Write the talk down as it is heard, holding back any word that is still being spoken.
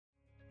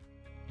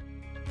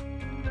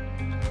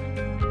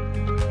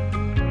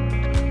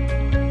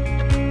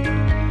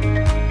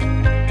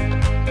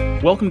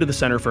Welcome to the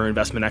Center for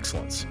Investment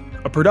Excellence,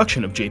 a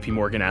production of JP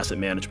Morgan Asset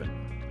Management.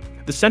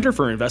 The Center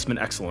for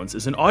Investment Excellence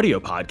is an audio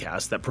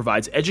podcast that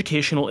provides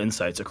educational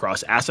insights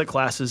across asset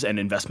classes and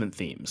investment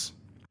themes.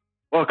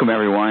 Welcome,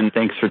 everyone.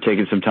 Thanks for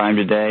taking some time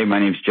today. My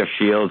name is Jeff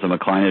Shields. I'm a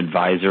client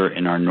advisor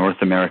in our North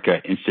America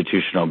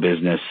institutional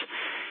business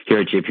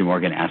here at JP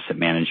Morgan Asset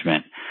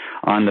Management.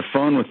 On the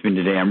phone with me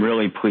today, I'm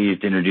really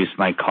pleased to introduce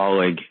my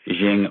colleague,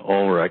 Jing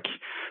Ulrich,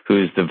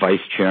 who is the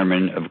Vice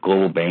Chairman of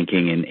Global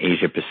Banking in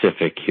Asia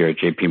Pacific here at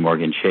JP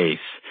Morgan Chase.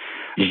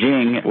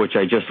 Jing, which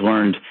I just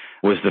learned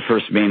was the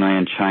first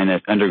mainland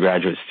China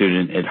undergraduate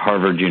student at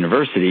Harvard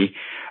University,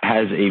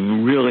 has a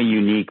really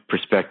unique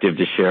perspective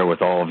to share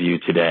with all of you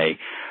today.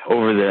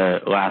 Over the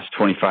last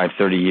 25,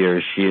 30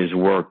 years, she has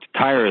worked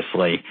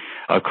tirelessly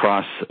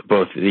across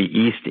both the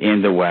East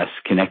and the West,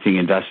 connecting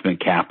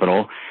investment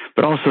capital,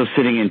 but also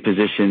sitting in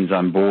positions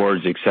on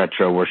boards, et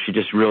cetera, where she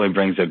just really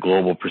brings a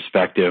global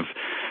perspective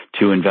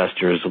to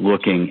investors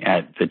looking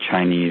at the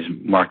Chinese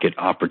market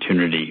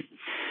opportunity.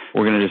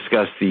 We're going to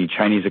discuss the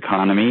Chinese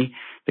economy,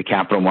 the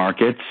capital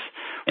markets,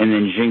 and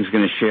then Jing's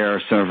going to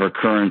share some of her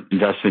current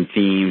investment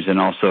themes and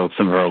also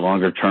some of her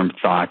longer-term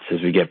thoughts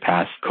as we get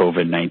past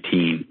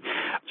COVID-19.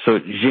 So,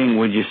 Jing,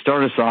 would you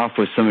start us off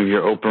with some of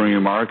your opening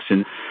remarks?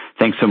 And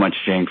thanks so much,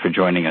 Jing, for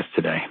joining us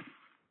today.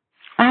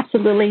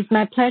 Absolutely. It's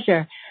my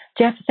pleasure.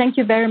 Jeff, thank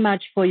you very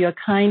much for your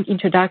kind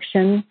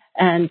introduction,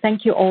 and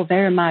thank you all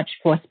very much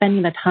for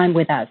spending the time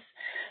with us.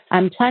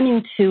 I'm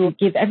planning to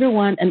give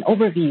everyone an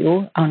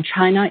overview on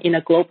China in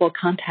a global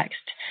context.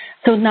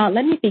 So now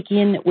let me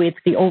begin with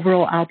the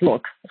overall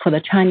outlook for the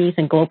Chinese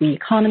and global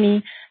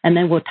economy, and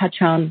then we'll touch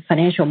on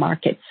financial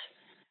markets.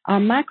 Our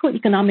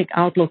macroeconomic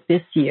outlook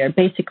this year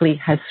basically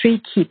has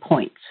three key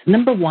points.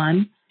 Number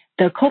one,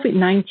 the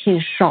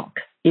COVID-19 shock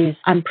is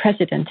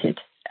unprecedented,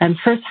 and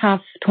first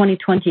half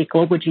 2020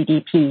 global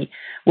GDP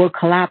will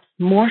collapse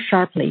more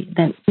sharply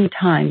than any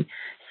time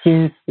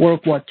since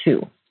World War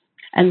II.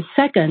 And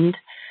second,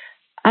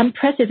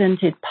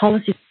 unprecedented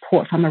policy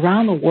support from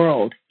around the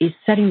world is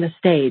setting the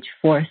stage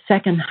for a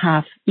second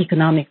half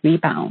economic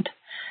rebound.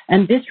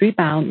 And this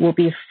rebound will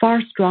be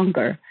far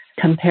stronger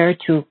compared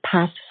to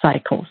past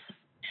cycles.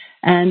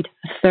 And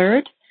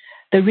third,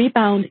 the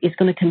rebound is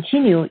going to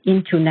continue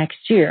into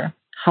next year.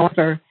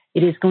 However,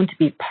 it is going to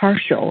be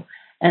partial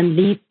and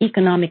leave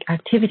economic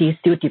activity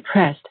still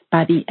depressed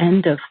by the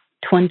end of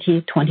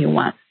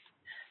 2021.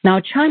 Now,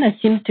 China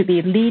seems to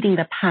be leading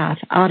the path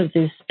out of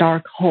this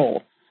dark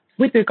hole.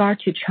 With regard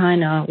to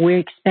China, we're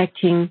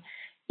expecting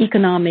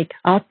economic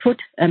output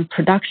and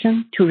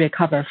production to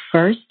recover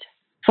first,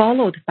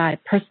 followed by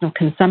personal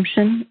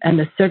consumption and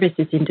the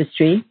services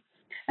industry.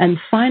 And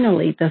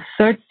finally, the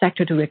third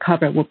sector to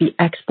recover will be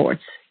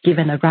exports,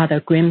 given a rather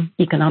grim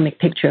economic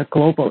picture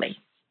globally.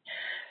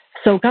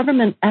 So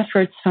government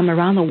efforts from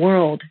around the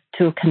world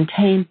to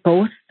contain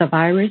both the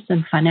virus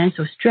and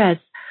financial stress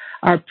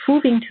are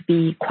proving to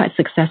be quite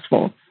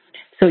successful.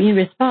 So in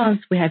response,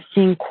 we have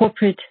seen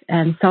corporate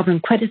and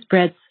sovereign credit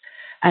spreads,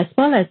 as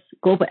well as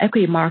global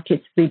equity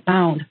markets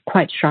rebound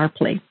quite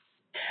sharply.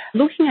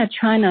 Looking at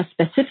China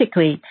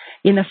specifically,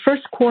 in the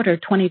first quarter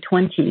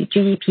 2020,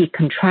 GDP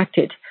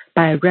contracted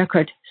by a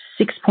record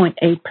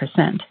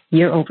 6.8%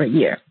 year over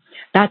year.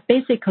 That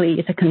basically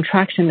is a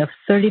contraction of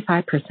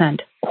 35%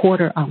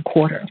 quarter on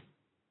quarter.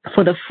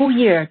 For the full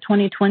year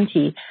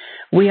 2020,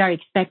 we are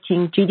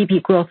expecting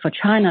GDP growth for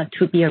China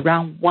to be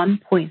around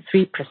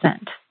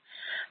 1.3%.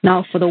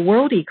 Now, for the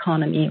world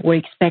economy, we're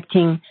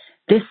expecting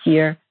this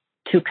year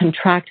to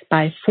contract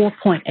by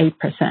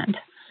 4.8%.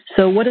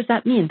 So what does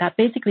that mean? That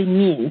basically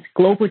means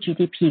global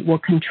GDP will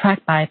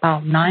contract by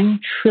about $9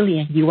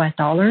 trillion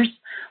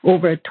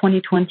over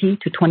 2020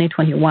 to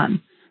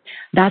 2021.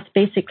 That's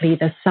basically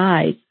the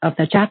size of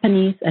the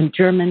Japanese and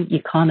German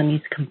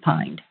economies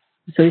combined.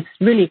 So it's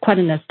really quite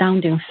an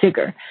astounding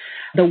figure.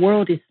 The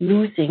world is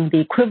losing the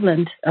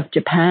equivalent of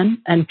Japan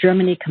and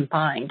Germany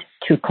combined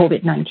to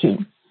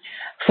COVID-19.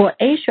 For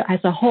Asia as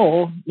a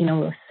whole,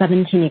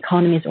 17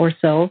 economies or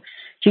so,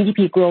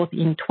 GDP growth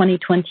in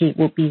 2020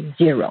 will be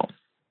zero.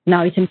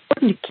 Now, it's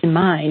important to keep in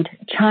mind,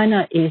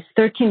 China is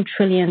 $13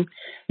 trillion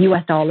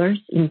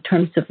in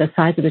terms of the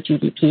size of the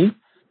GDP.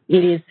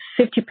 It is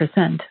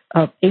 50%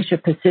 of Asia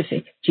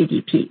Pacific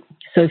GDP.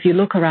 So if you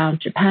look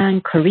around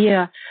Japan,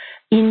 Korea,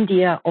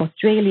 India,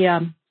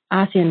 Australia,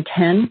 ASEAN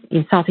 10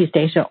 in Southeast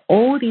Asia,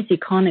 all these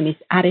economies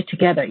added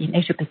together in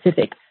Asia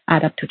Pacific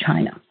add up to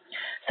China.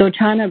 So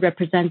China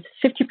represents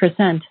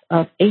 50%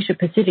 of Asia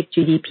Pacific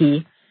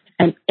GDP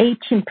and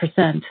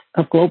 18%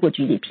 of global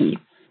GDP.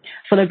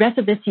 For the rest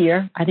of this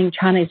year, I think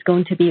China is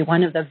going to be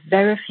one of the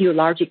very few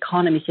large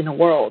economies in the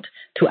world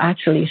to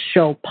actually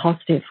show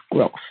positive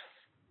growth.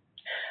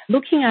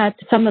 Looking at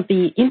some of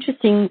the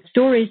interesting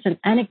stories and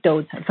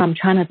anecdotes from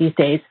China these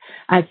days,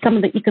 as some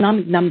of the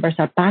economic numbers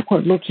are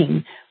backward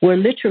looking, we're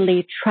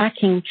literally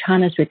tracking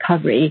China's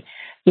recovery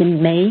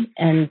in May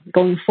and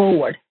going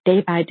forward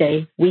day by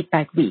day, week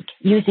by week,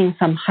 using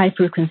some high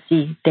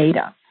frequency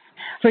data.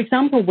 For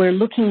example, we're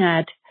looking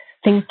at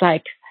things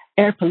like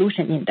air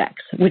pollution index,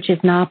 which is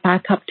now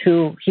back up to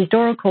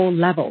historical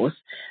levels.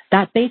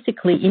 That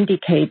basically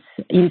indicates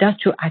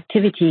industrial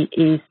activity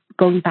is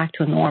going back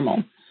to normal.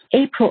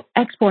 April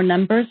export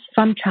numbers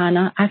from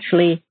China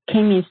actually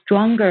came in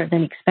stronger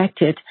than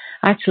expected,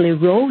 actually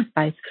rose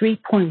by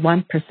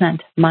 3.1%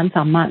 month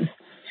on month.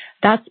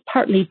 That's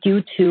partly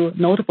due to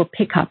notable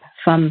pickup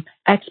from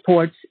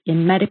exports in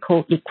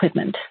medical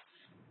equipment.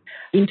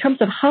 In terms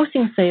of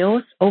housing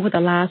sales, over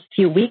the last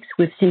few weeks,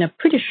 we've seen a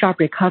pretty sharp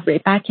recovery.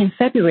 Back in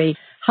February,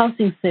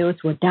 housing sales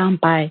were down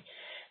by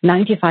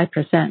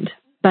 95%.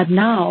 But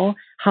now,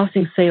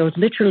 housing sales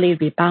literally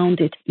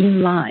rebounded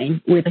in line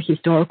with the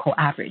historical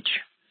average.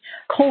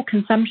 Coal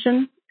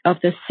consumption of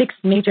the 6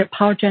 major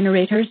power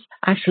generators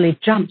actually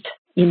jumped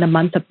in the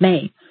month of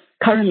May,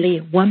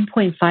 currently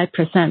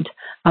 1.5%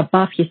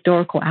 above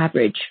historical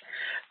average.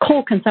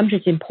 Coal consumption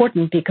is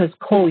important because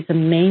coal is the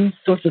main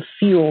source of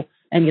fuel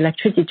and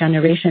electricity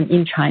generation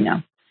in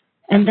China.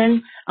 And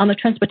then on the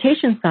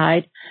transportation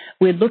side,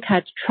 we look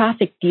at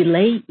traffic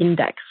delay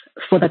index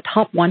for the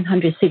top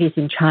 100 cities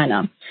in China.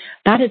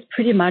 That has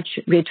pretty much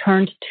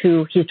returned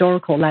to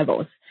historical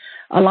levels.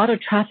 A lot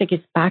of traffic is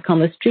back on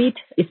the street,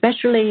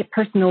 especially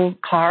personal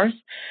cars,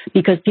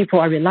 because people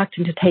are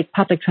reluctant to take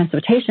public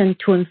transportation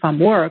to and from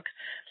work.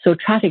 So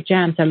traffic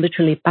jams are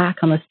literally back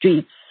on the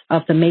streets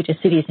of the major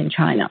cities in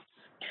China.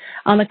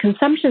 On the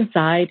consumption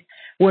side,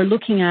 we're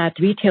looking at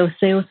retail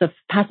sales of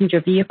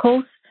passenger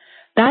vehicles.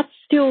 That's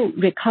still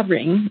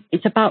recovering.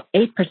 It's about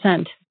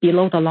 8%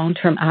 below the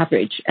long-term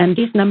average, and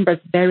these numbers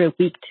vary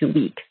week to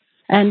week.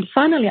 And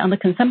finally, on the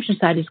consumption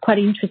side, it's quite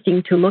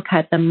interesting to look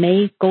at the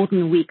May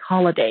Golden Week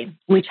holiday,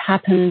 which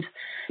happened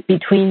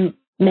between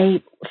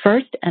May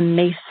 1st and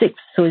May 6th.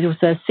 So it was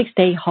a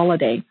 6-day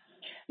holiday.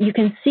 You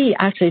can see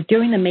actually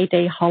during the May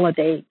Day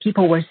holiday,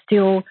 people were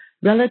still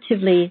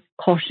relatively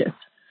cautious.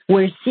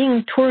 We're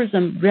seeing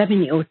tourism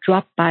revenue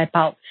drop by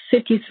about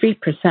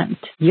 53%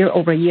 year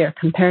over year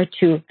compared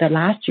to the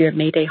last year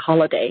May Day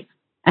holiday.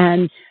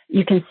 And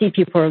you can see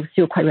people are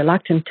still quite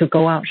reluctant to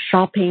go out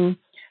shopping.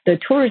 The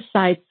tourist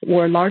sites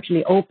were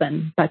largely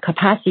open, but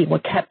capacity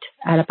was kept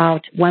at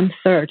about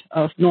 1/3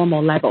 of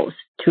normal levels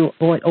to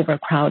avoid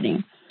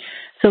overcrowding.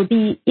 So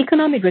the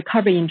economic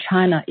recovery in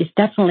China is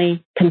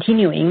definitely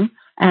continuing.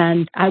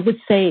 And I would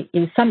say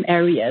in some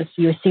areas,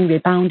 you're seeing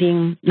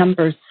rebounding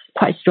numbers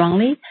quite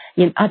strongly.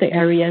 In other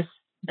areas,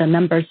 the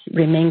numbers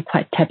remain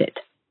quite tepid.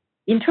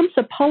 In terms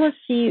of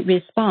policy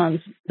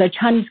response, the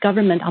Chinese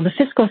government on the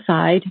fiscal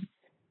side,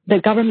 the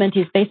government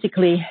is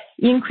basically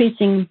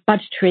increasing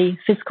budgetary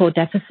fiscal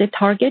deficit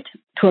target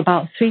to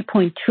about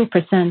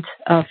 3.2%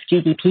 of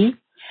GDP.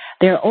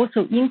 They're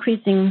also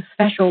increasing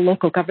special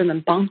local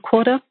government bond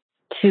quota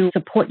to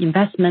support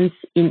investments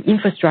in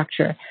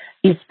infrastructure,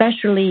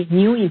 especially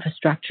new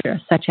infrastructure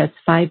such as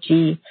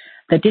 5G,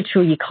 the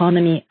digital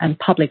economy, and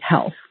public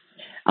health.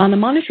 On the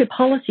monetary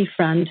policy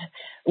front,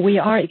 we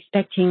are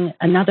expecting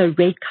another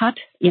rate cut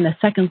in the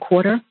second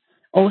quarter,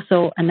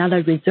 also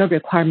another reserve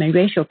requirement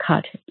ratio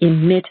cut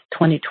in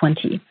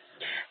mid-2020.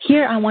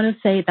 Here, I want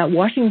to say that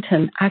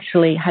Washington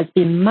actually has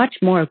been much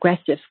more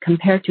aggressive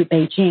compared to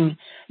Beijing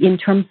in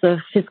terms of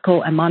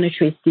fiscal and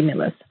monetary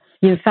stimulus.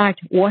 In fact,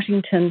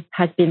 Washington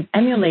has been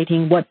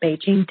emulating what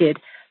Beijing did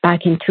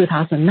back in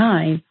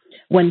 2009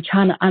 when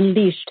China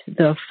unleashed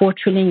the 4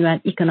 trillion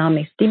yuan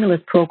economic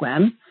stimulus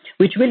program,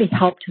 which really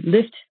helped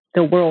lift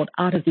the world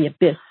out of the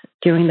abyss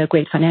during the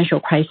great financial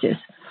crisis.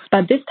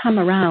 But this time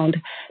around,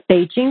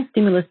 Beijing's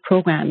stimulus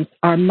programs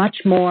are much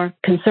more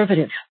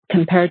conservative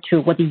compared to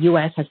what the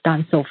U.S. has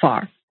done so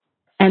far.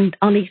 And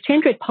on the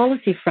exchange rate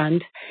policy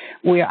front,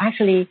 we are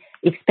actually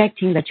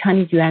expecting the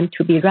Chinese yuan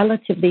to be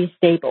relatively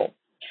stable.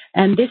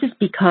 And this is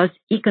because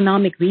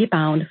economic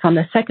rebound from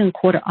the second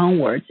quarter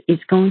onwards is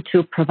going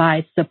to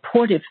provide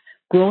supportive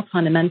growth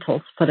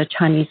fundamentals for the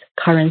Chinese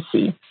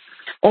currency.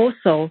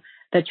 Also,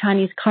 the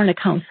Chinese current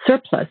account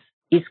surplus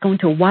is going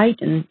to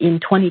widen in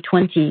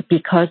 2020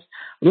 because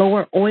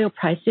lower oil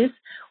prices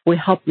will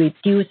help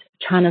reduce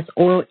China's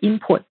oil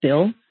import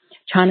bill.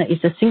 China is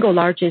the single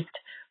largest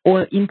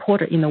oil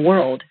importer in the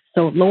world,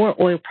 so lower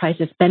oil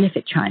prices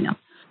benefit China.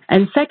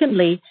 And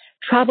secondly,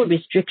 travel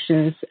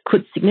restrictions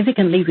could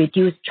significantly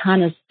reduce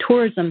China's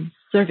tourism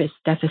service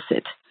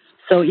deficit.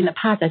 So in the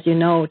past, as you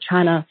know,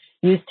 China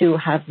used to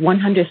have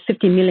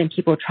 150 million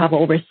people travel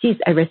overseas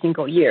every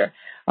single year.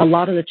 A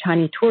lot of the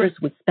Chinese tourists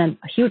would spend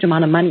a huge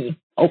amount of money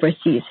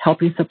overseas,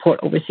 helping support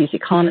overseas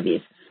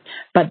economies.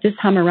 But this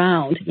time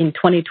around, in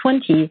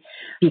 2020,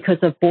 because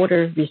of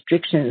border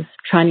restrictions,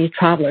 Chinese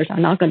travelers are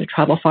not going to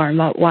travel far and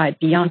wide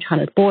beyond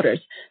China's borders.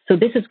 So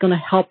this is going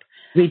to help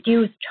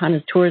reduce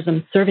China's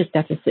tourism service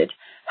deficit,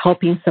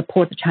 helping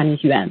support the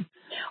Chinese yuan.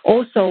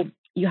 Also,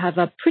 you have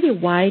a pretty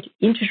wide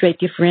interest rate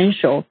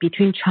differential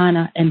between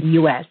China and the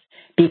U.S.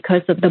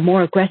 because of the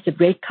more aggressive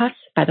rate cuts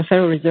by the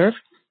Federal Reserve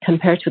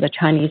compared to the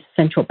Chinese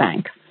central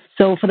bank.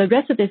 So for the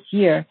rest of this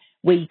year,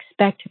 we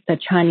expect the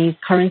Chinese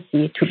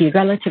currency to be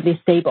relatively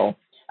stable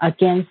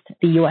against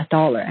the US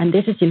dollar. And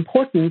this is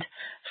important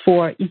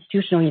for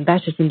institutional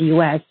investors in the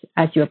U.S.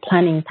 as you're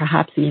planning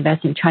perhaps to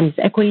invest in Chinese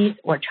equities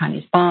or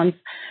Chinese bonds.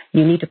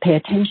 You need to pay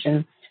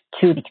attention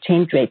to the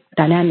exchange rate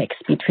dynamics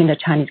between the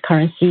Chinese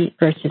currency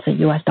versus the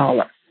U.S.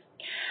 dollar.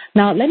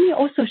 Now, let me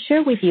also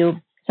share with you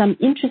some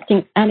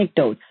interesting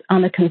anecdotes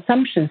on the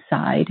consumption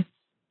side.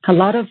 A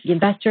lot of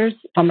investors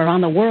from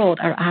around the world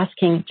are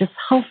asking just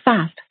how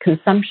fast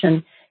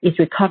consumption is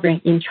recovering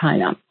in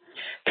China.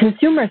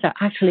 Consumers are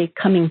actually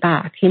coming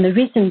back. In the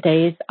recent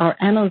days, our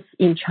analysts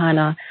in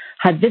China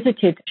had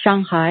visited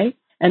Shanghai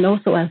and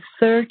also a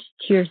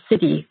third-tier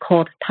city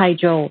called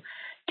Taizhou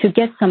to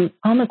get some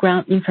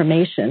on-the-ground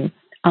information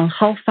on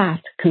how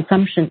fast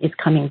consumption is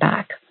coming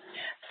back.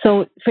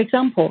 So, for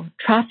example,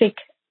 traffic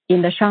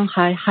in the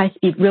Shanghai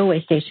high-speed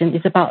railway station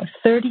is about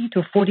 30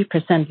 to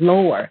 40%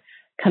 lower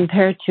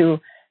compared to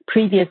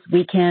previous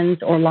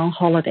weekends or long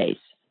holidays.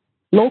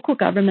 Local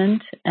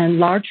government and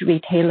large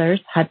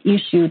retailers have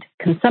issued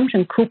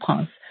consumption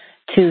coupons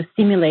to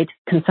stimulate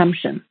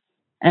consumption,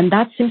 and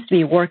that seems to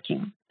be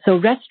working. So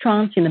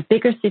restaurants in the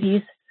bigger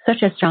cities,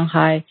 such as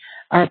Shanghai,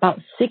 are about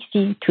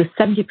 60 to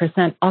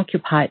 70%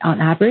 occupied on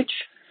average.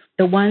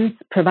 The ones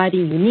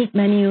providing unique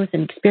menus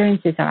and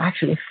experiences are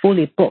actually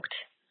fully booked.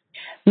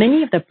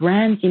 Many of the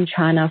brands in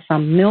China,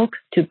 from milk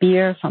to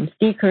beer, from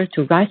speakers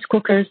to rice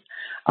cookers,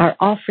 are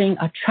offering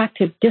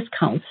attractive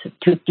discounts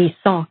to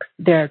destock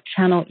their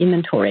channel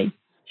inventory.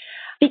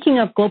 Speaking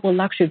of global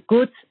luxury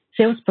goods,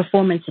 sales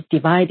performance is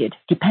divided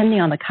depending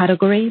on the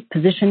category,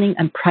 positioning,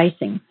 and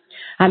pricing.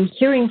 I'm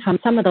hearing from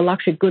some of the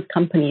luxury goods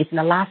companies in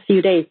the last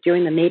few days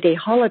during the May Day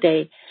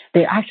holiday,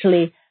 they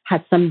actually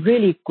had some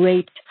really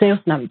great sales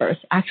numbers,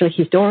 actually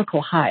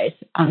historical highs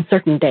on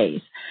certain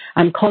days.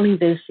 I'm calling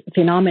this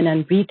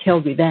phenomenon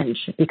retail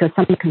revenge because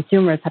some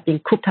consumers have been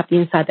cooped up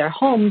inside their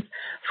homes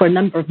for a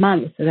number of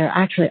months. They're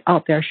actually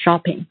out there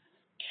shopping.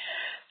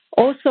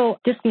 Also,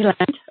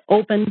 Disneyland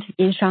opened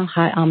in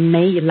Shanghai on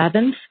May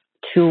 11th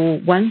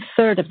to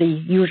 1/3 of the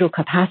usual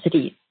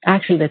capacity.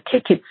 Actually, the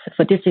tickets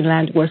for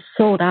Disneyland were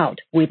sold out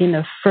within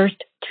the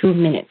first 2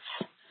 minutes.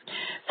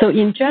 So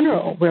in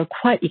general, we're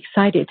quite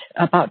excited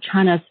about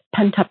China's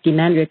pent-up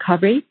demand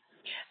recovery,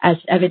 as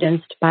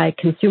evidenced by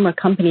consumer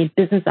company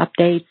business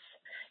updates,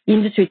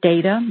 industry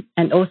data,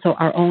 and also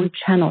our own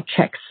channel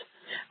checks.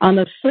 On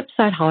the flip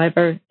side,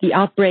 however, the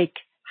outbreak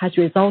has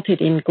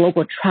resulted in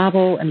global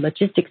travel and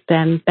logistics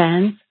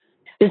bans,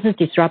 business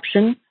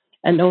disruption,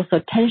 and also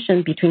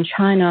tension between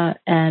China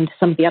and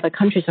some of the other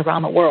countries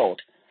around the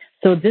world.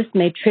 So this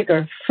may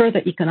trigger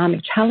further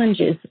economic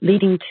challenges,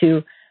 leading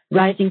to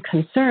rising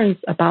concerns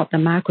about the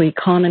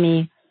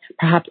macroeconomy,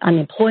 perhaps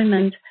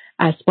unemployment,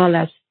 as well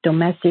as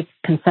domestic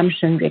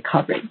consumption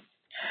recovery.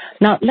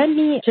 Now, let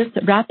me just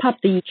wrap up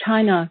the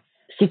China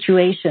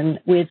situation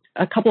with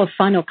a couple of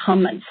final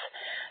comments.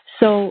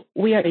 So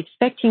we are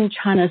expecting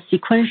China's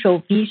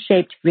sequential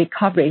V-shaped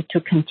recovery to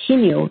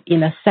continue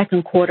in the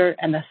second quarter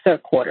and the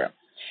third quarter.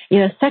 In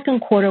the second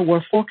quarter,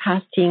 we're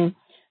forecasting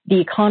the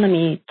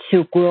economy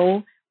to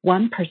grow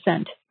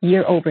 1%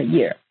 year over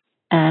year.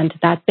 And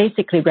that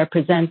basically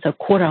represents a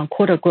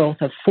quarter-on-quarter growth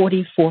of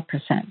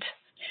 44%.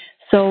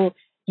 So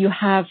you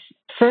have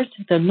first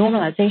the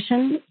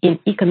normalization in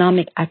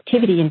economic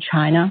activity in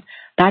China.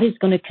 That is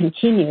going to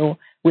continue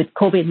with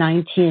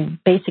COVID-19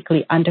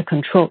 basically under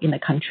control in the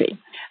country.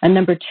 And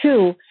number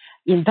two,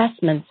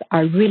 investments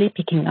are really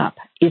picking up,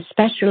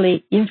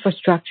 especially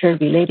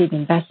infrastructure-related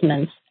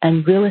investments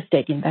and real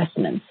estate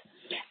investments.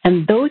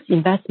 And those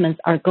investments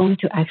are going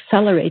to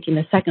accelerate in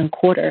the second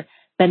quarter,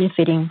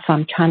 benefiting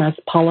from China's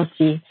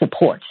policy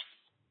support.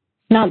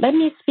 Now, let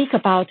me speak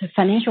about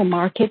financial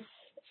markets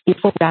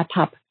before we wrap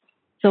up.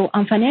 So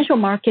on financial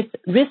markets,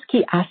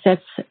 risky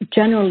assets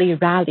generally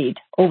rallied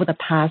over the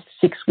past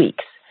 6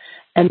 weeks,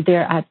 and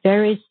they're at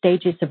various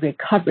stages of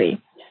recovery,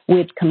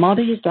 with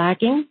commodities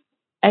lagging,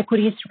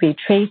 equities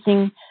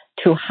retracing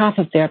to half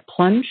of their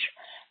plunge,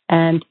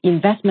 and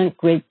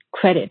investment-grade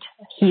credit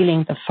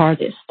healing the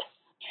farthest.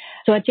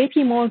 So at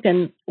JP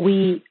Morgan,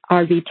 we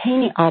are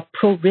retaining our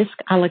pro-risk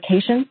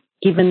allocation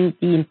given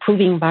the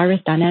improving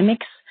virus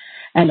dynamics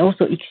and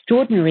also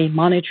extraordinary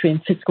monetary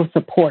and fiscal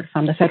support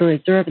from the Federal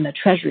Reserve and the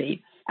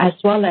Treasury, as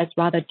well as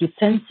rather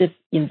defensive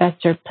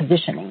investor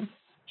positioning.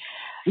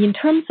 In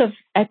terms of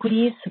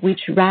equities,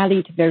 which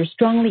rallied very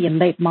strongly in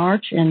late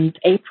March and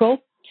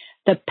April,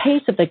 the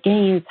pace of the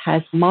gains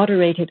has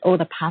moderated over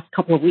the past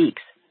couple of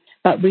weeks,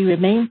 but we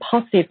remain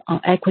positive on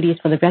equities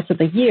for the rest of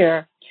the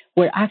year.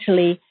 We're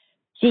actually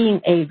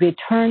seeing a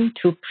return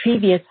to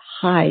previous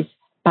highs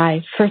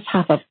by first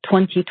half of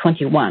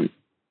 2021.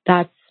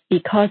 That's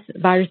because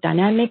virus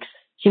dynamics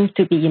seems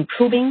to be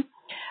improving.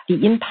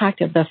 The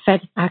impact of the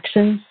Fed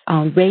actions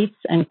on rates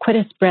and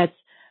credit spreads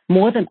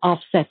more than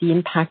offset the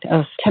impact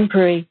of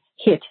temporary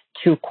hit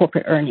to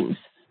corporate earnings.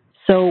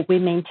 So we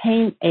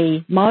maintain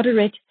a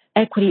moderate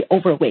equity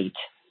overweight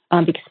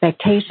on the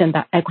expectation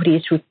that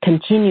equities should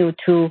continue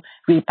to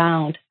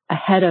rebound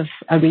ahead of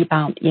a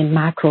rebound in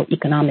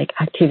macroeconomic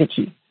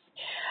activity.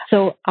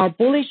 So our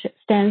bullish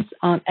stance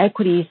on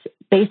equities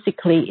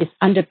basically is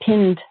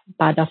underpinned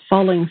by the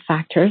following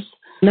factors.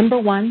 Number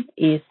one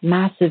is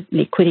massive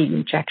liquidity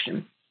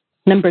injection.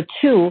 Number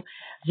two,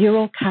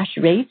 zero cash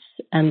rates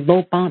and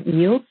low bond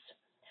yields.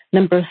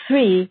 Number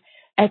three,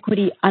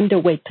 equity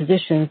underweight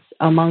positions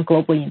among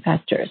global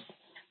investors.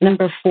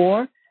 Number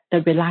four,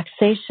 the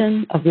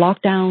relaxation of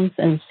lockdowns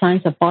and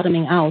signs of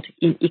bottoming out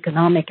in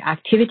economic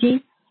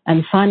activity.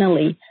 And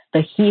finally,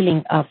 the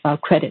healing of our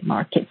credit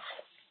markets.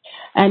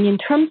 And in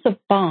terms of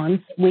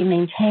bonds, we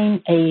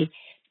maintain a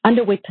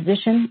underweight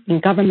position in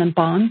government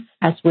bonds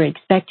as we're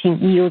expecting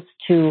yields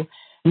to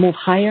move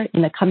higher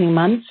in the coming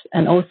months.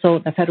 And also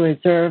the Federal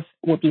Reserve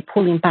will be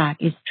pulling back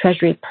its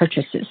treasury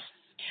purchases.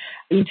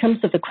 In terms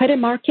of the credit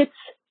markets,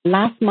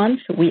 last month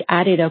we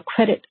added a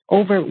credit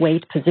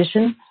overweight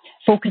position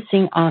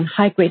focusing on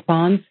high-grade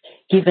bonds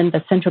given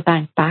the central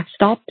bank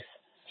backstops.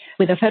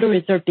 With the Federal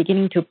Reserve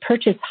beginning to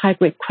purchase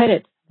high-grade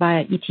credit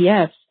via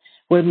ETFs,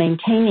 we're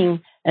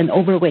maintaining an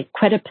overweight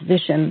credit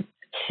position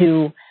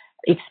to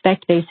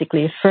expect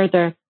basically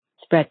further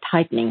spread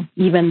tightening,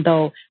 even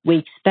though we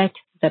expect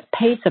the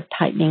pace of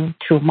tightening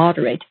to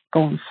moderate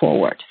going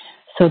forward.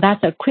 So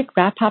that's a quick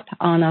wrap-up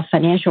on our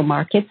financial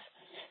markets.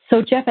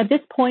 So, Jeff, at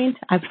this point,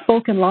 I've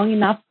spoken long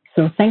enough,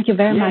 so thank you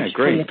very much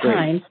for your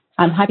time.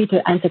 I'm happy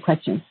to answer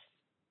questions.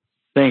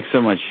 Thanks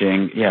so much,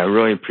 Xing. Yeah, I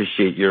really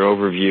appreciate your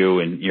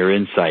overview and your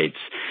insights.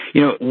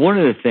 You know, one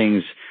of the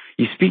things,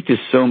 you speak to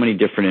so many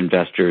different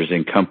investors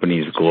and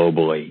companies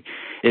globally.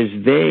 As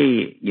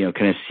they,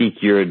 kind of seek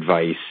your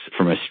advice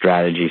from a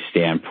strategy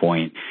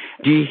standpoint,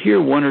 do you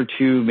hear one or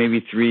two,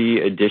 maybe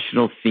three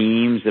additional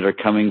themes that are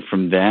coming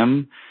from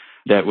them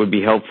that would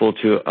be helpful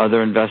to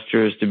other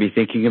investors to be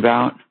thinking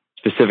about,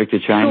 specific to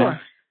China?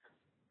 Sure.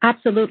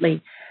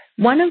 Absolutely.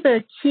 One of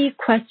the key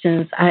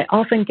questions I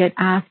often get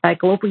asked by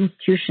global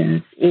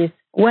institutions is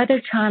whether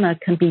China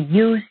can be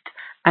used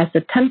as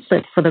a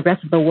template for the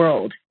rest of the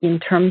world in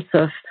terms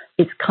of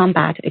its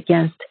combat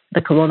against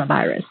the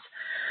coronavirus.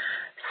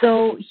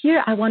 So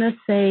here I want to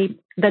say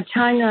that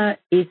China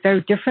is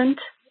very different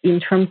in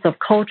terms of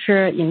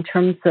culture, in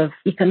terms of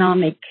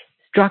economic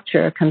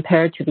structure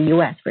compared to the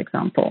US, for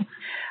example.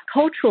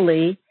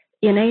 Culturally,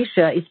 in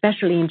Asia,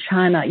 especially in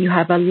China, you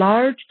have a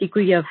large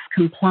degree of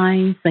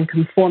compliance and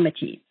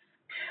conformity.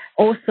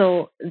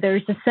 Also, there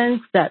is a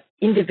sense that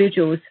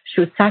individuals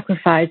should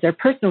sacrifice their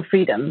personal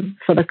freedom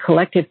for the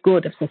collective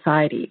good of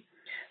society.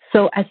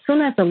 So as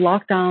soon as the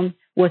lockdown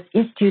was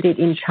instituted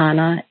in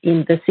China,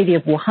 in the city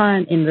of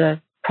Wuhan, in the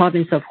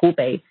province of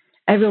Hubei,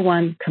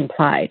 everyone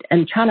complied.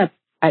 And China,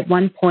 at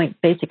one point,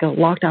 basically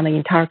locked down the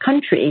entire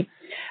country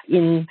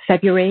in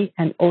February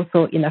and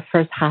also in the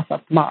first half of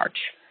March.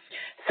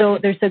 So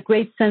there's a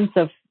great sense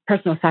of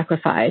personal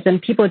sacrifice,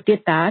 and people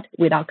did that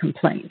without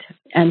complaint.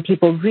 And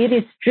people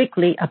really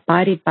strictly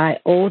abided by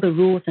all the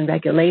rules and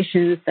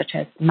regulations, such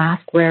as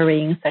mask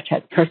wearing, such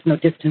as personal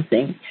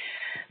distancing.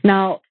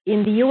 Now,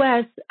 in the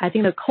U.S., I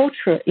think the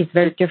culture is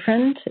very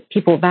different.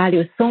 People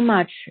value so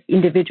much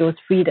individuals'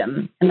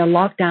 freedom, and the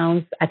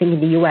lockdowns, I think,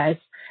 in the U.S.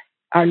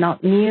 are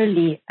not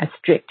nearly as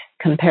strict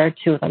compared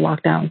to the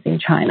lockdowns in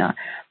China.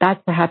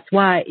 That's perhaps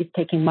why it's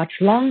taking much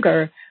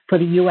longer for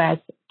the U.S.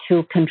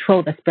 to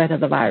control the spread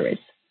of the virus.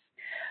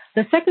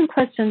 The second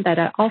question that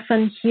I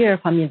often hear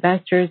from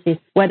investors is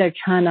whether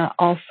China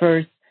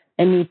offers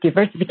any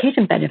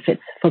diversification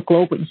benefits for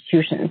global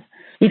institutions.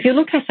 If you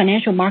look at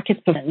financial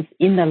market performance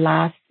in the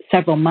last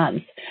several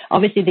months,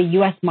 obviously the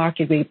U.S.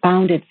 market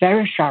rebounded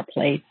very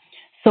sharply.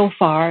 So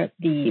far,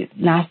 the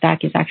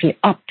NASDAQ is actually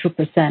up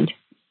 2%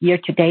 year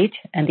to date,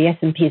 and the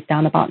S&P is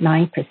down about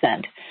 9%.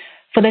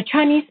 For the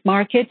Chinese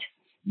market,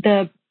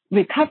 the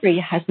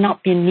recovery has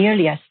not been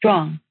nearly as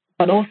strong,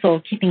 but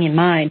also keeping in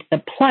mind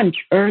the plunge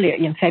earlier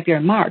in February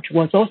and March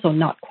was also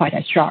not quite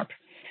as sharp.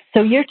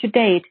 So year to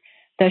date,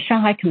 the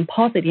Shanghai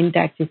Composite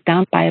Index is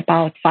down by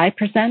about 5%.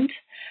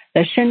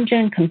 The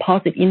Shenzhen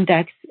Composite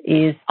Index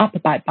is up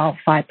by about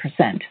 5%.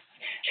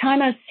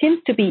 China seems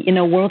to be in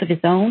a world of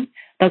its own.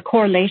 The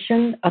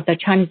correlation of the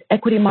Chinese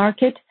equity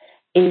market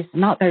is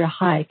not very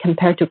high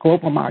compared to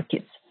global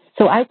markets.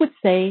 So I would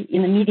say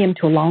in the medium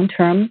to long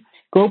term,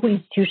 global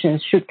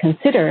institutions should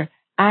consider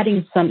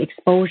adding some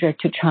exposure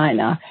to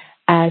China,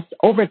 as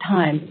over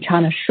time,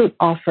 China should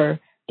offer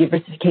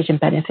diversification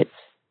benefits.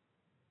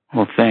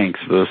 Well, thanks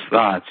for those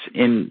thoughts.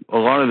 And a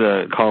lot of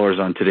the callers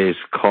on today's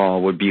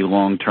call would be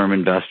long-term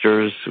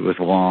investors with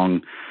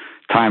long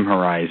time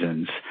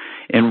horizons.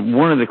 And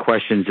one of the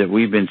questions that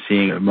we've been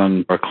seeing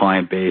among our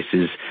client base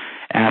is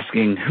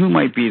asking who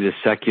might be the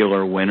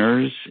secular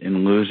winners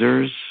and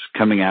losers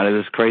coming out of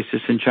this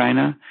crisis in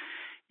China,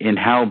 and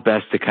how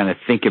best to kind of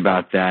think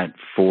about that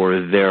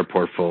for their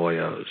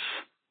portfolios.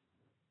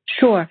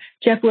 Sure.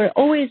 Jeff, we're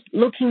always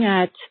looking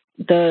at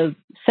the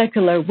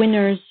secular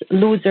winners,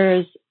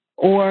 losers,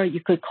 or you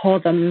could call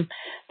them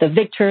the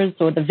victors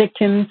or the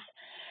victims.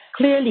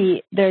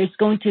 Clearly, there is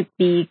going to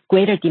be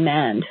greater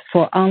demand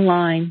for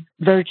online,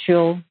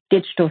 virtual,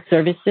 digital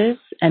services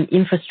and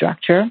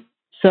infrastructure.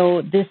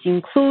 So this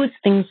includes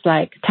things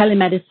like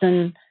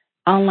telemedicine,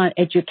 online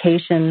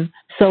education.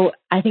 So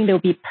I think there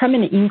will be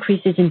permanent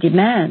increases in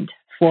demand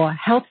for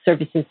health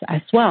services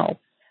as well.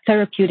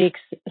 Therapeutics,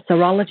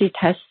 serology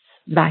tests,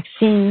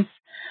 vaccines.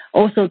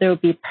 Also, there will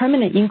be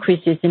permanent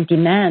increases in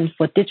demand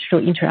for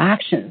digital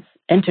interactions,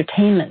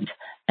 entertainment,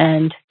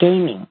 and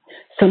gaming.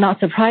 So not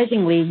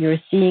surprisingly, you're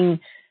seeing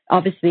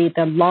obviously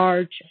the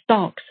large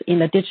stocks in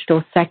the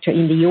digital sector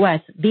in the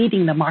U.S.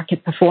 leading the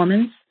market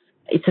performance.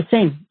 It's the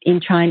same in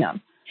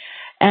China.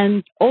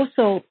 And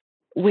also,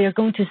 we're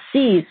going to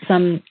see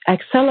some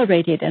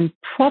accelerated and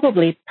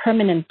probably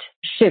permanent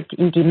shift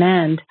in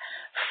demand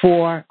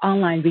for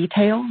online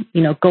retail,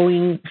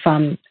 going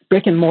from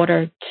brick and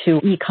mortar to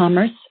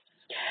e-commerce.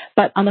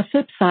 But on the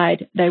flip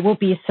side, there will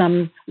be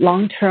some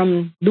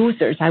long-term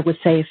losers, I would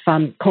say,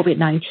 from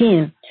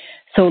COVID-19.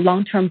 So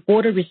long-term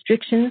border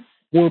restrictions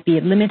will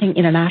be limiting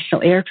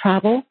international air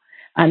travel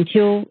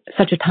until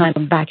such a time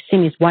a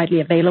vaccine is widely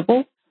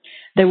available.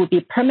 There will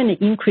be permanent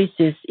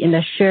increases in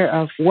the share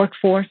of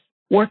workforce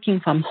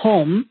working from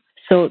home.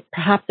 So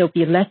perhaps there will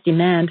be less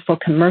demand for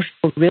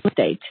commercial real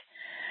estate.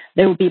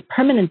 There will be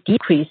permanent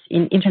decrease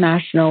in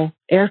international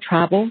air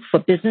travel for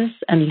business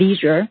and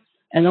leisure,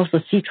 and also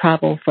sea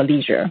travel for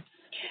leisure.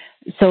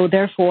 So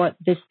therefore,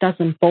 this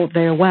doesn't bode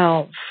very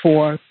well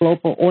for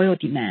global oil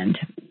demand.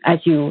 As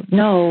you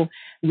know,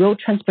 road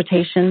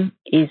transportation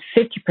is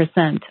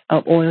 50%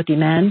 of oil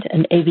demand,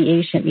 and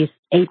aviation is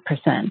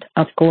 8%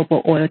 of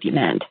global oil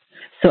demand.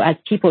 So as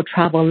people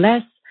travel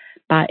less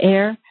by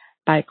air,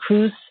 by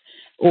cruise,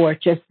 or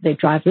just they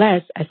drive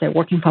less as they're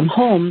working from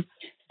home,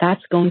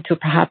 that's going to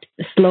perhaps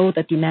slow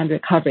the demand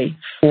recovery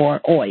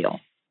for oil.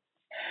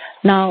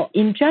 Now,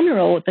 in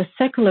general, the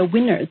secular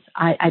winners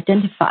I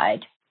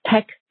identified,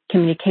 tech,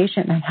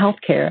 communication, and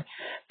healthcare,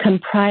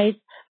 comprise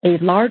a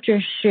larger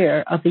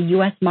share of the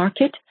U.S.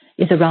 market,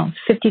 is around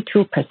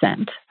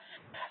 52%.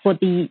 For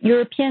the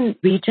European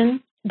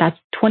region, that's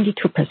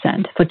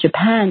 22%. For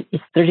Japan,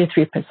 it's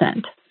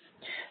 33%.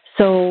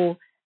 So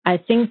I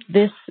think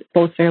this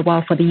bodes very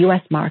well for the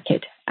U.S.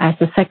 market, as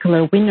the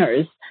secular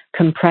winners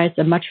comprise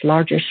a much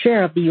larger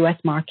share of the U.S.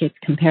 market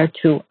compared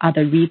to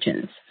other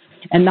regions.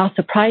 And not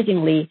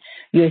surprisingly,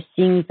 you're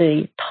seeing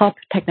the top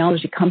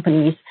technology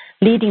companies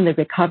leading the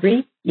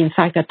recovery. In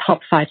fact, the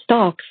top 5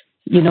 stocks,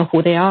 you know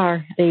who they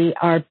are. They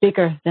are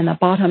bigger than the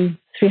bottom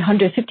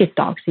 350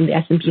 stocks in the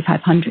S&P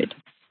 500.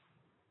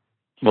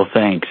 Well,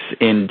 thanks.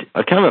 And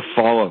a kind of a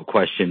follow-up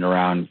question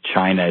around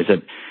China is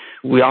that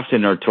we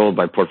often are told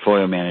by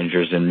portfolio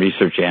managers and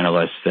research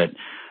analysts that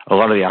a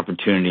lot of the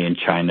opportunity in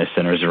China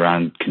centers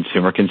around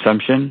consumer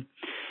consumption.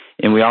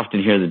 And we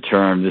often hear the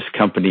term, this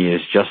company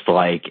is just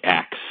like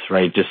X,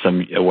 right? Just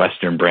a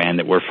Western brand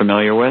that we're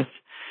familiar with.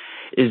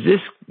 Is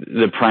this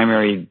the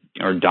primary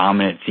or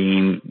dominant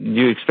theme?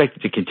 Do you expect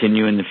it to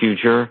continue in the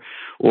future?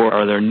 Or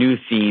are there new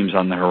themes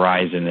on the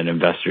horizon that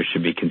investors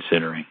should be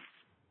considering?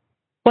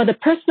 Well, the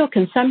personal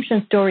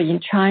consumption story in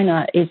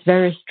China is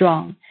very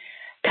strong.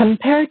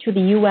 Compared to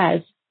the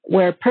U.S.,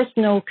 where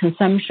personal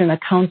consumption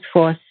accounts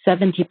for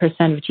 70%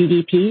 of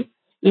GDP,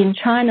 in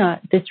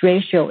China, this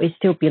ratio is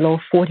still below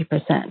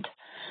 40%.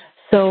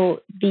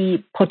 So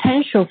the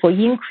potential for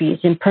increase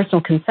in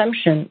personal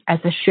consumption as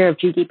a share of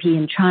GDP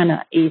in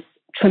China is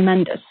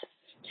tremendous.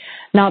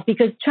 Now,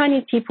 because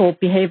Chinese people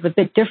behave a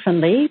bit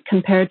differently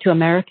compared to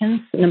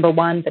Americans, number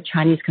one, the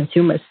Chinese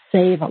consumers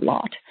save a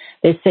lot.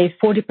 They save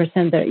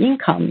 40% of their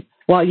income,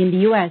 while in the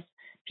U.S.,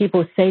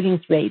 people's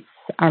savings rates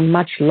are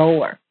much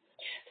lower.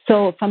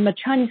 So from a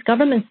Chinese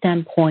government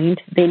standpoint,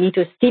 they need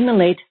to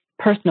stimulate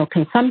personal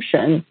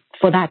consumption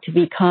for that to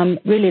become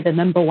really the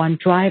number one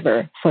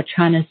driver for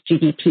China's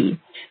GDP.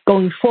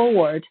 Going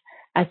forward,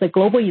 as the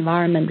global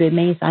environment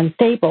remains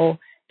unstable,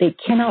 they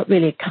cannot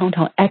really count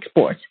on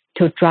exports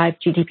to drive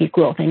GDP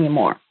growth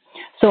anymore.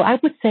 So I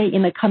would say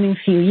in the coming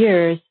few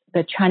years,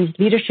 the Chinese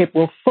leadership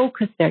will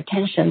focus their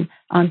attention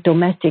on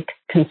domestic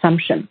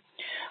consumption.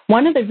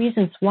 One of the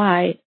reasons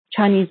why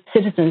Chinese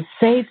citizens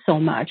save so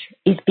much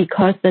is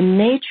because the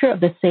nature of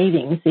the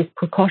savings is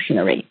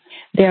precautionary.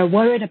 They're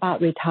worried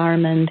about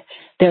retirement.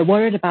 They're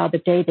worried about the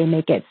day they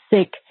may get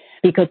sick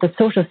because the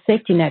social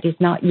safety net is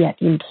not yet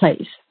in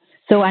place.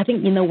 So I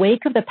think in the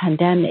wake of the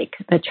pandemic,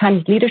 the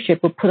Chinese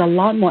leadership will put a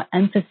lot more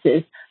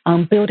emphasis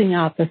on building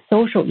out the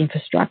social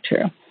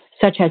infrastructure,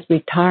 such as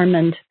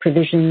retirement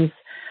provisions,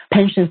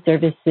 pension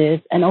services,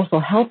 and also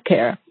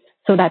healthcare,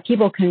 so that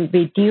people can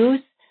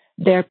reduce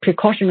their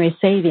precautionary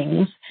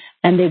savings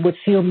and they would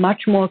feel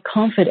much more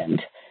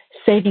confident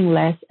saving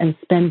less and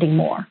spending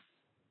more.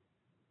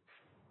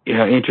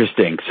 Yeah,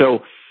 interesting.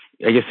 So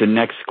I guess the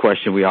next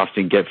question we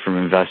often get from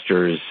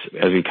investors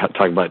as we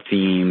talk about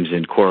themes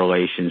and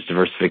correlations,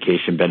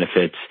 diversification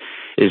benefits,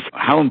 is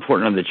how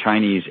important are the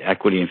Chinese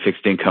equity and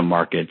fixed income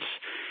markets,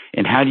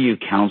 and how do you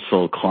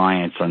counsel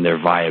clients on their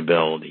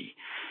viability?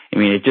 I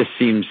mean, it just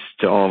seems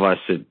to all of us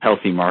that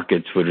healthy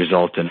markets would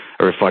result in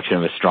a reflection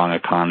of a strong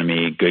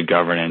economy, good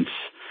governance,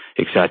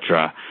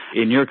 etc.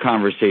 In your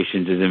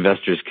conversations as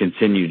investors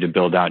continue to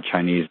build out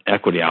Chinese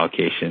equity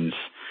allocations,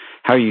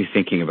 how are you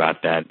thinking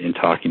about that in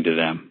talking to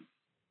them?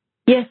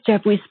 Yes,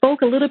 Jeff, we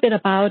spoke a little bit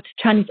about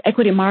Chinese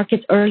equity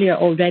markets earlier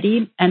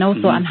already, and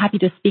also I'm happy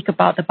to speak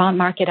about the bond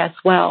market as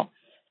well.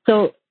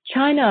 So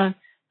China,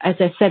 as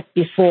I said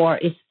before,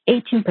 is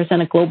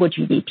 18% of global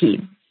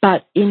GDP.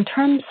 But in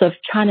terms of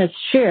China's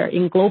share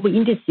in global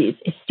indices,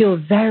 it's still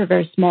very,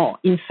 very small.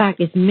 In fact,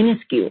 it's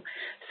minuscule.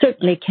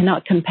 Certainly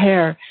cannot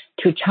compare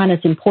to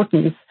China's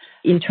importance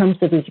in terms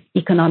of its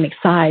economic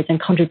size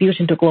and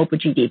contribution to global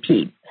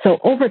GDP. So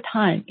over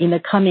time, in the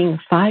coming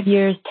 5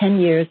 years, 10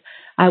 years,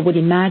 I would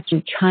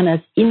imagine China's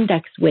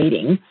index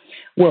weighting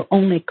will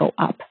only go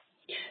up.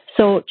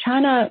 So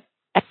China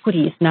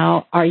equities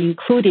now are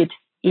included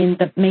in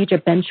the major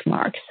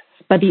benchmarks.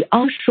 But the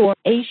onshore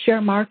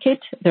A-share market,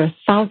 there are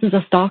thousands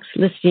of stocks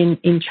listed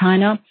in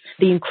China.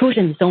 The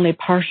inclusion is only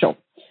partial.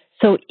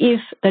 So if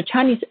the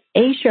Chinese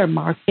A-share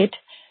market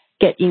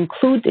get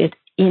included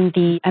in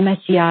the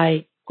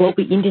MSCI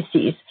global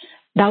indices,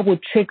 that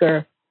would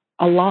trigger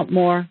a lot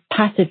more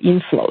passive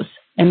inflows.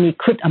 And it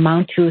could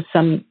amount to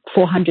some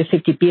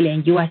 $450 billion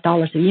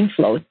of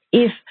inflows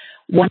if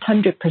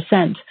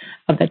 100%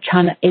 of the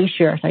China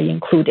A-shares are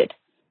included.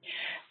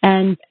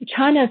 And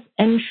China's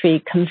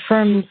entry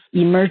confirms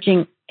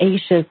emerging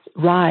Asia's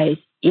rise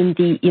in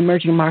the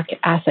emerging market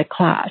asset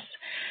class.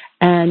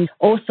 And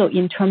also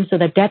in terms of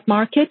the debt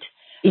market,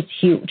 it's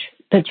huge.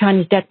 The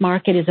Chinese debt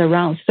market is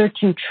around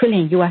 $13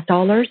 trillion.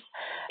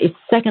 It's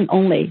second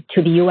only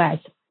to the US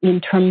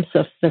in terms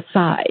of the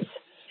size.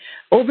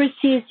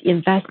 Overseas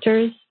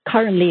investors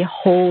currently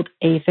hold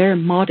a very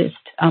modest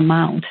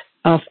amount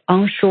of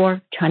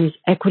onshore Chinese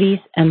equities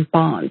and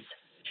bonds.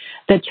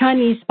 The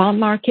Chinese bond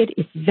market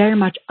is very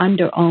much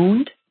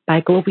underowned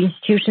by global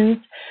institutions.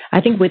 I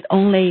think with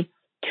only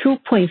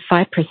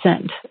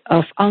 2.5%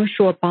 of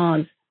onshore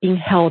bonds being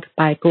held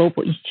by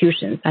global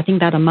institutions. I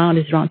think that amount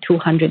is around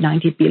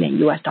 $290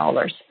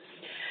 billion.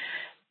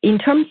 In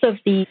terms of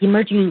the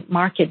emerging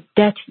market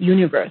debt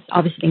universe,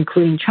 obviously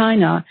including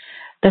China,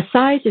 the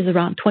size is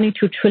around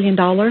 $22 trillion,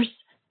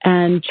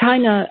 and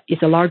China is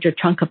a larger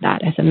chunk of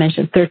that, as I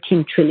mentioned,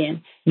 $13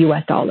 trillion.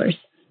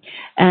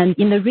 And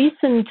in the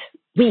recent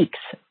weeks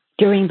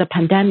during the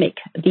pandemic,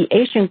 the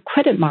Asian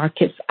credit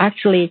markets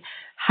actually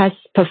has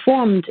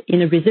performed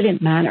in a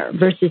resilient manner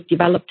versus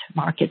developed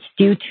markets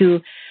due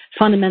to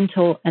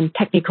fundamental and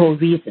technical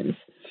reasons.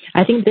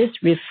 I think this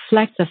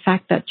reflects the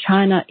fact that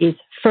China is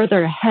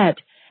further ahead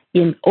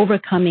in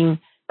overcoming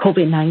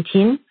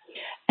COVID-19,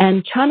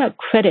 and China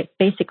credit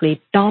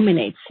basically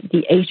dominates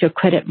the Asia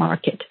credit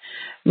market,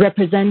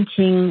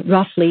 representing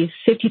roughly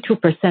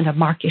 52% of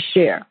market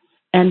share.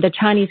 And the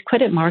Chinese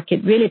credit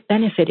market really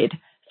benefited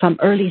from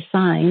early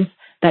signs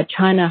that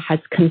China has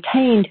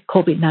contained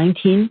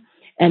COVID-19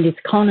 and its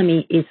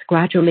economy is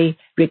gradually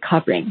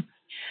recovering.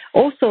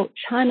 Also,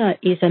 China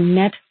is a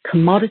net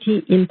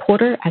commodity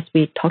importer, as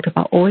we talked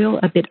about oil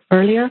a bit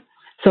earlier.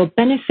 So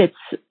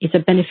is a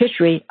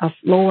beneficiary of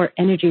lower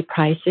energy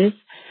prices.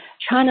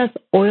 China's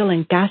oil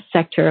and gas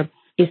sector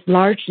is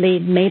largely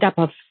made up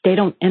of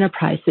state-owned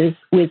enterprises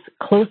with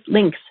close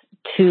links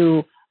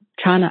to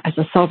China as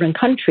a sovereign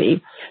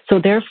country. So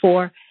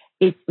therefore,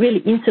 it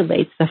really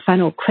insulates the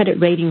final credit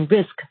rating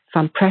risk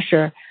from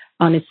pressure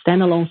on its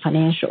standalone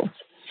financials.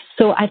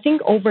 So I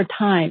think over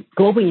time,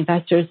 global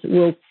investors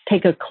will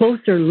take a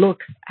closer look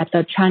at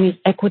the Chinese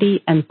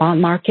equity and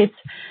bond markets,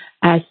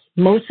 as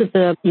most of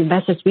the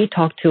investors we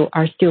talk to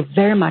are still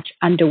very much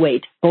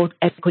underweight both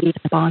equities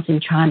and bonds in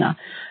China.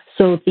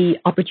 So the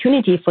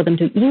opportunity for them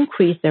to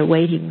increase their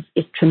weightings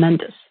is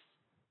tremendous.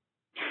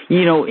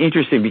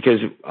 Interesting, because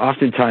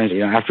oftentimes,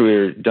 after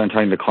we're done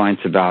talking to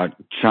clients about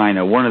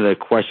China, one of the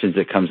questions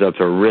that comes up,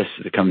 or risks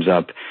that comes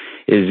up,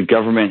 is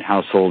government,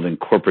 household, and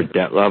corporate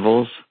debt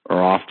levels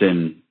are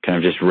often kind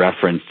of just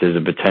referenced as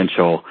a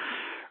potential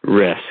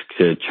risk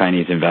to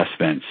Chinese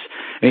investments.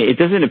 I mean, it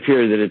doesn't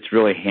appear that it's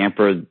really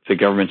hampered the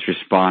government's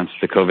response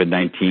to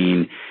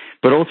COVID-19,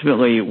 but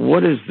ultimately,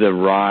 what does the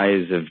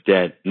rise of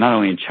debt, not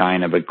only in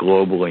China, but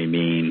globally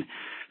mean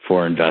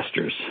for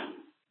investors?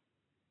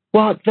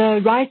 Well,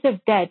 the rise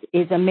of debt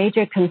is a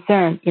major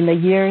concern in the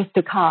years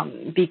to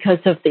come because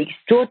of the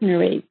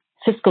extraordinary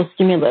fiscal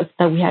stimulus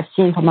that we have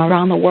seen from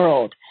around the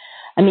world.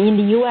 I mean, in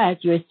the U.S.,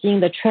 you're seeing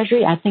the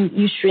Treasury, I think,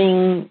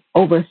 issuing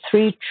over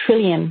 $3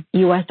 trillion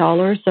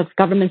of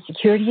government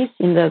securities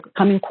in the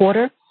coming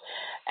quarter.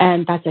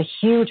 And that's a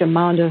huge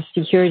amount of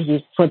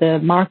securities for the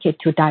market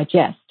to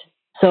digest.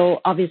 So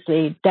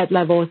obviously, debt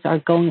levels are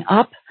going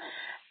up,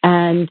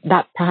 and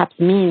that perhaps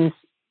means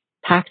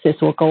taxes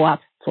will go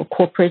up for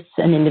corporates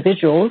and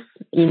individuals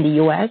in the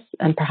U.S.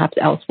 and perhaps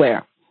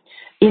elsewhere.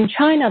 In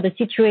China, the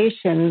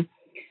situation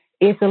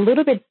is a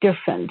little bit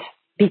different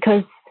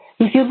because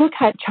if you look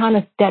at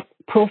China's debt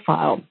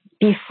profile,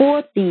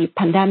 before the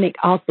pandemic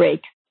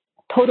outbreak,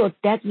 total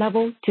debt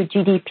level to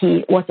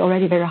GDP was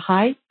already very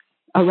high,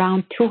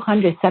 around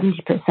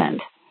 270%.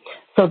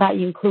 So that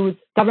includes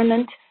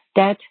government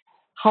debt,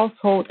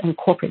 household, and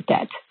corporate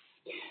debt.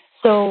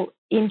 So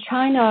in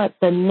China,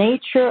 the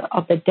nature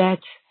of the debt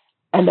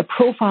and the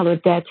profile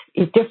of debt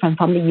is different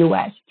from the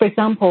U.S. For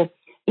example,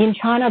 in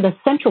China, the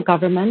central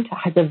government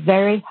has a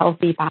very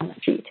healthy balance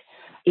sheet.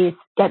 Its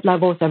debt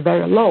levels are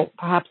very low,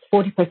 perhaps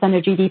 40%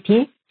 of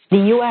GDP. The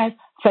U.S.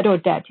 federal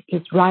debt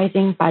is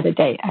rising by the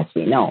day, as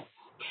we know.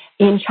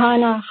 In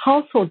China,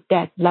 household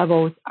debt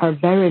levels are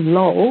very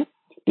low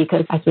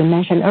because, as we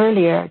mentioned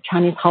earlier,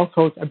 Chinese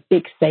households are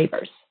big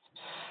savers.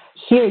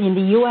 Here in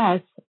the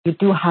U.S., you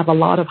do have a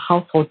lot of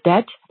household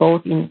debt,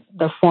 both in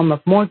the form of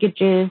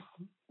mortgages,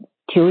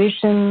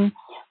 tuition,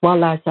 as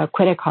well as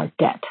credit card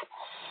debt.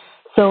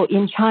 So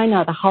in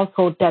China, the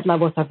household debt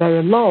levels are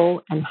very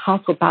low and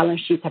household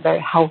balance sheets are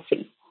very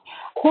healthy.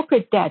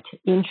 Corporate debt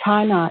in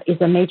China is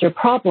a major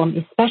problem,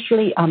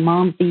 especially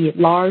among the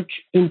large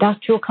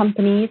industrial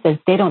companies and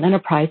state-owned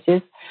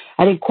enterprises.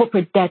 I think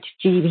corporate debt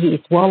to GDP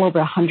is well over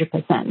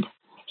 100%.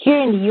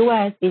 Here in the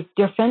U.S., it's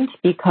different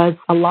because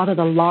a lot of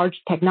the large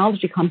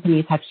technology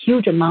companies have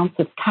huge amounts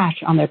of cash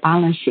on their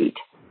balance sheet.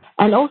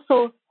 And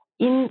also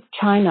in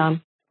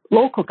China,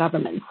 local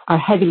governments are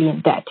heavily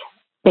in debt.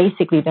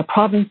 Basically, the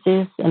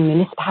provinces and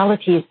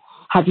municipalities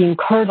have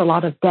incurred a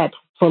lot of debt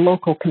for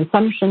local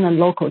consumption and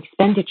local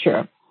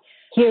expenditure.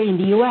 Here in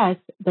the U.S.,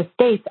 the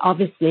states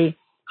obviously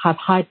have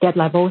high debt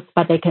levels,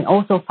 but they can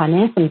also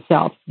finance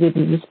themselves with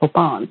municipal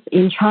bonds.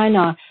 In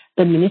China,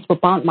 the municipal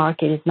bond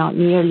market is not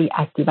nearly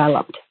as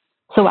developed.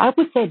 So I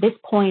would say at this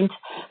point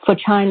for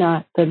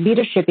China, the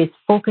leadership is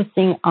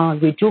focusing on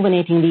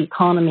rejuvenating the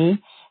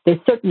economy.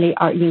 They certainly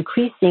are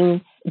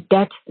increasing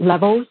debt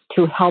levels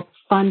to help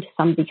fund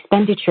some of the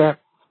expenditure.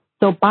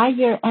 So by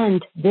year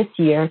end this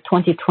year,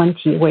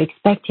 2020, we're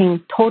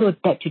expecting total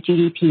debt to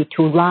GDP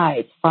to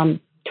rise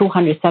from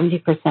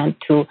 270%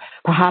 to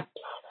perhaps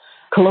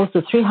close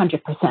to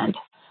 300%.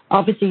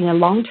 Obviously, in the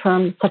long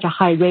term, such a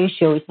high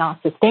ratio is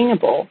not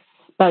sustainable.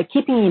 But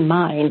keeping in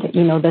mind,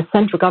 the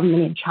central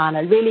government in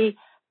China really,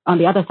 on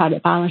the other side of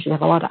the balance sheet,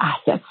 have a lot of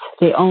assets.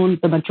 They own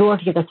the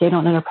majority of the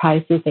state-owned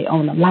enterprises. They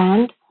own the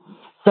land.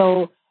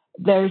 So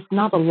there's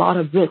not a lot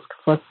of risk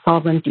for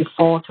sovereign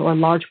default or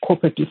large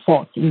corporate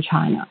defaults in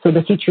China. So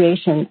the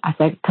situation, as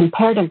I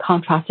compared and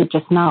contrasted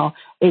just now,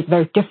 is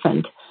very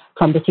different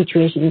from the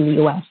situation in the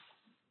U.S.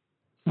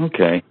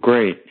 Okay,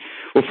 great.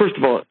 Well, first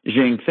of all,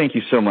 Jing, thank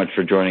you so much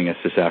for joining us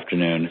this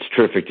afternoon. It's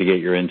terrific to get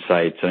your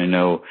insights, and I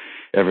know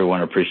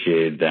everyone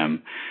appreciated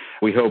them.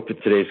 We hope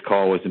that today's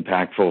call was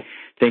impactful.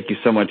 Thank you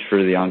so much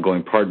for the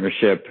ongoing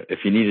partnership. If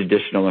you need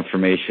additional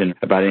information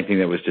about anything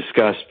that was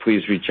discussed,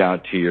 please reach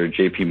out to your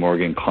JP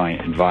Morgan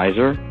client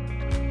advisor.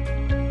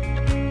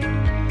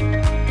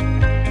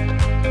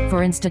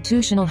 For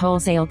institutional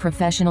wholesale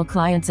professional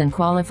clients and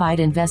qualified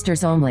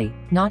investors only,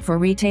 not for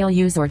retail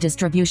use or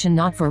distribution,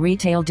 not for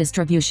retail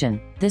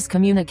distribution. This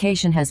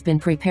communication has been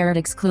prepared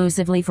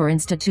exclusively for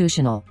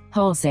institutional,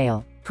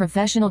 wholesale,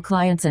 professional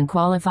clients and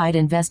qualified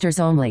investors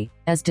only,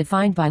 as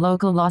defined by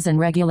local laws and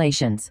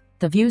regulations.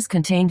 The views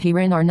contained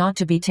herein are not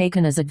to be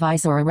taken as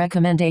advice or a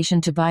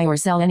recommendation to buy or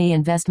sell any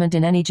investment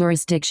in any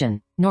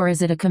jurisdiction, nor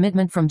is it a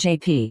commitment from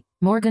JP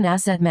Morgan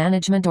Asset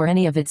Management or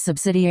any of its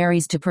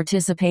subsidiaries to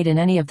participate in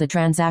any of the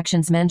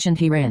transactions mentioned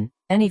herein.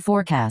 Any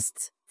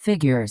forecasts,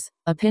 figures,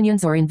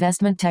 opinions or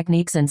investment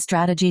techniques and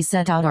strategies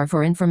set out are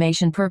for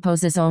information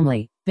purposes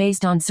only,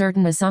 based on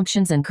certain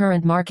assumptions and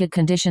current market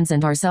conditions,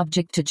 and are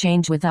subject to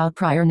change without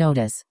prior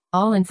notice.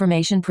 All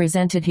information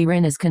presented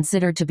herein is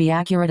considered to be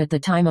accurate at the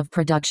time of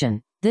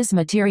production. This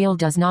material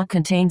does not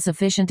contain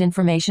sufficient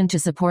information to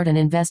support an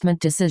investment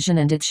decision,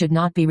 and it should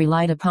not be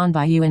relied upon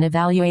by you in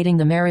evaluating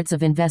the merits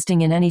of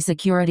investing in any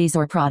securities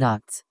or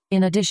products.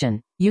 In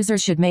addition,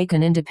 users should make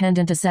an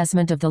independent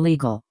assessment of the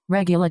legal,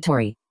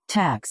 regulatory,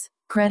 tax,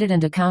 credit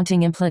and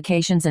accounting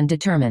implications and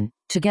determine,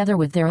 together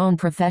with their own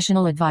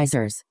professional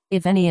advisors,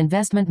 if any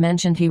investment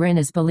mentioned herein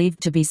is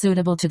believed to be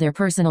suitable to their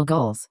personal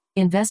goals.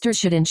 Investors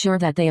should ensure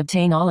that they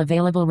obtain all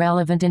available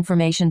relevant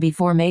information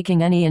before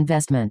making any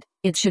investment.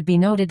 It should be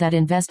noted that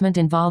investment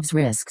involves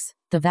risks.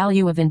 The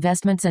value of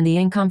investments and the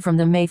income from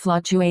them may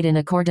fluctuate in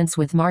accordance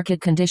with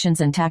market conditions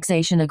and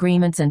taxation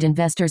agreements, and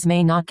investors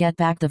may not get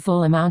back the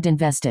full amount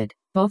invested.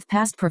 Both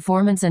past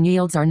performance and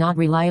yields are not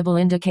reliable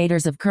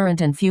indicators of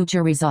current and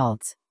future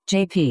results.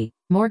 JP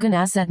Morgan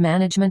Asset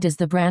Management is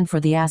the brand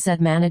for the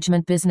asset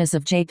management business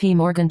of JP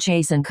Morgan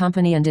Chase &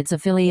 Company and its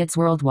affiliates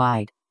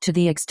worldwide. To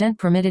the extent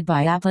permitted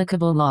by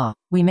applicable law,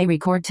 we may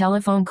record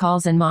telephone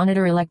calls and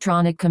monitor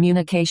electronic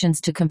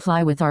communications to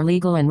comply with our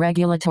legal and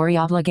regulatory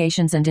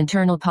obligations and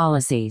internal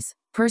policies.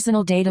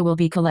 Personal data will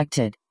be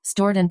collected,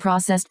 stored and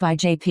processed by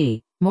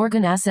JP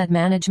Morgan Asset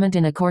Management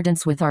in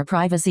accordance with our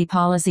privacy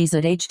policies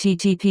at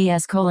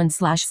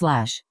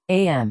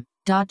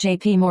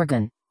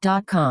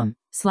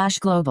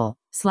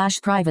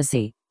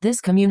https://am.jpmorgan.com/global/privacy.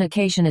 This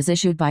communication is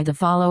issued by the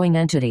following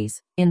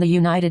entities. In the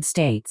United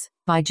States,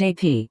 by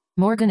JP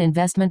Morgan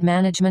Investment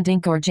Management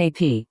Inc. or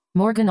JP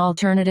Morgan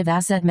Alternative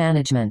Asset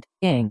Management,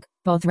 Inc.,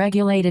 both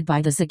regulated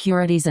by the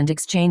Securities and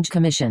Exchange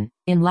Commission.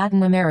 In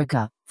Latin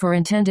America, for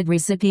intended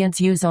recipients'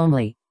 use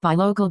only, by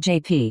local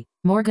JP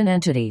Morgan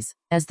entities,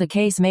 as the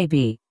case may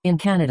be. In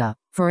Canada,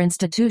 for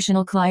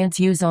institutional clients'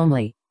 use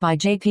only, by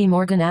JP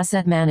Morgan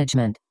Asset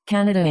Management,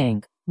 Canada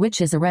Inc.,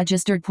 which is a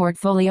registered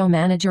portfolio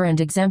manager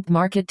and exempt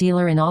market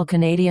dealer in all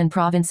Canadian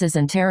provinces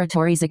and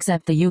territories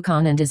except the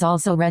Yukon, and is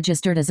also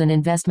registered as an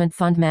investment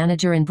fund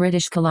manager in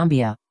British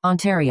Columbia,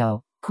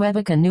 Ontario,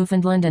 Quebec and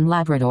Newfoundland and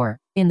Labrador.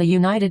 In the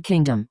United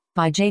Kingdom,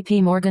 by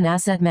JP Morgan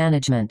Asset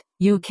Management,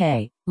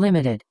 UK,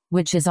 Limited,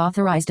 which is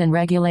authorized and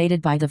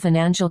regulated by the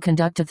Financial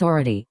Conduct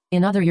Authority,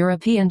 in other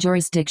European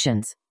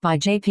jurisdictions, by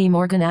JP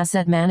Morgan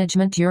Asset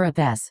Management Europe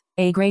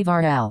S.A. Grave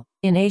RL,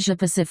 in Asia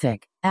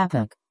Pacific,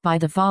 APAC, by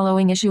the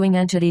following issuing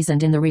entities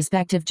and in the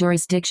respective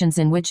jurisdictions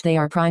in which they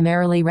are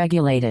primarily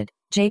regulated: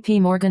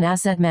 JP Morgan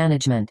Asset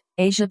Management,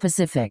 Asia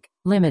Pacific,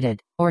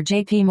 Limited, or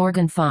JP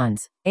Morgan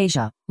Funds,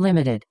 Asia,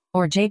 Limited,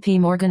 or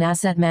JP Morgan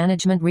Asset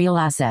Management Real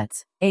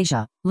Assets,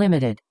 Asia,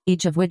 Limited,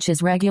 each of which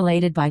is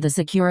regulated by the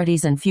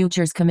Securities and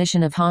Futures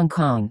Commission of Hong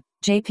Kong.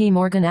 JP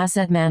Morgan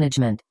Asset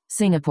Management,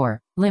 Singapore,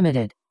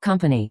 Limited,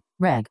 Company,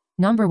 Reg.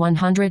 Number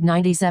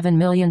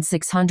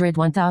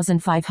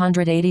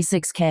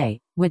 197,601,586K,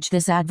 which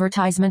this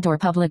advertisement or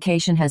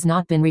publication has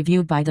not been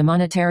reviewed by the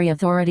Monetary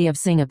Authority of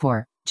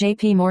Singapore.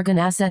 JP Morgan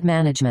Asset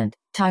Management,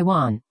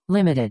 Taiwan,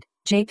 Limited,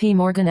 JP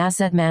Morgan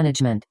Asset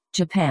Management,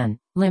 Japan,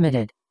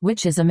 Limited,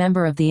 which is a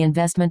member of the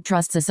Investment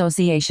Trusts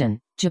Association,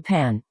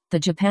 Japan, the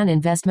Japan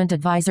Investment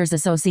Advisors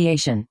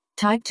Association,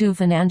 Type 2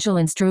 Financial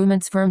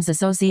Instruments Firms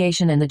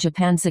Association and the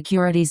Japan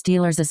Securities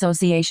Dealers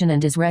Association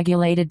and is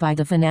regulated by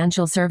the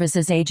Financial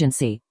Services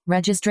Agency.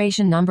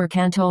 Registration number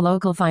Kanto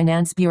Local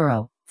Finance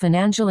Bureau,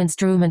 Financial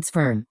Instruments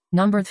Firm,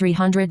 number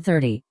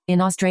 330,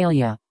 in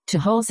Australia, to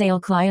wholesale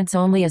clients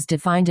only as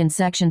defined in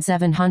Section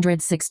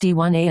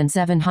 761A and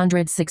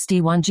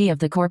 761G of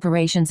the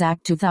Corporations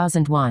Act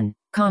 2001,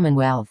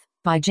 Commonwealth,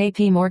 by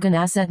JP Morgan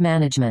Asset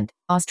Management,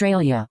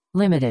 Australia,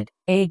 Limited,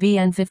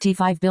 ABN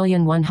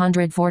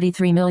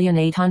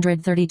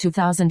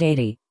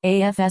 55,143,832,080,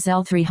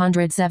 AFSL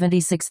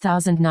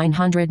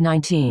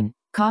 376,919.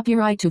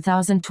 Copyright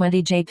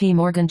 2020 JP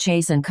Morgan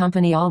Chase &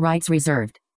 Company. All rights reserved.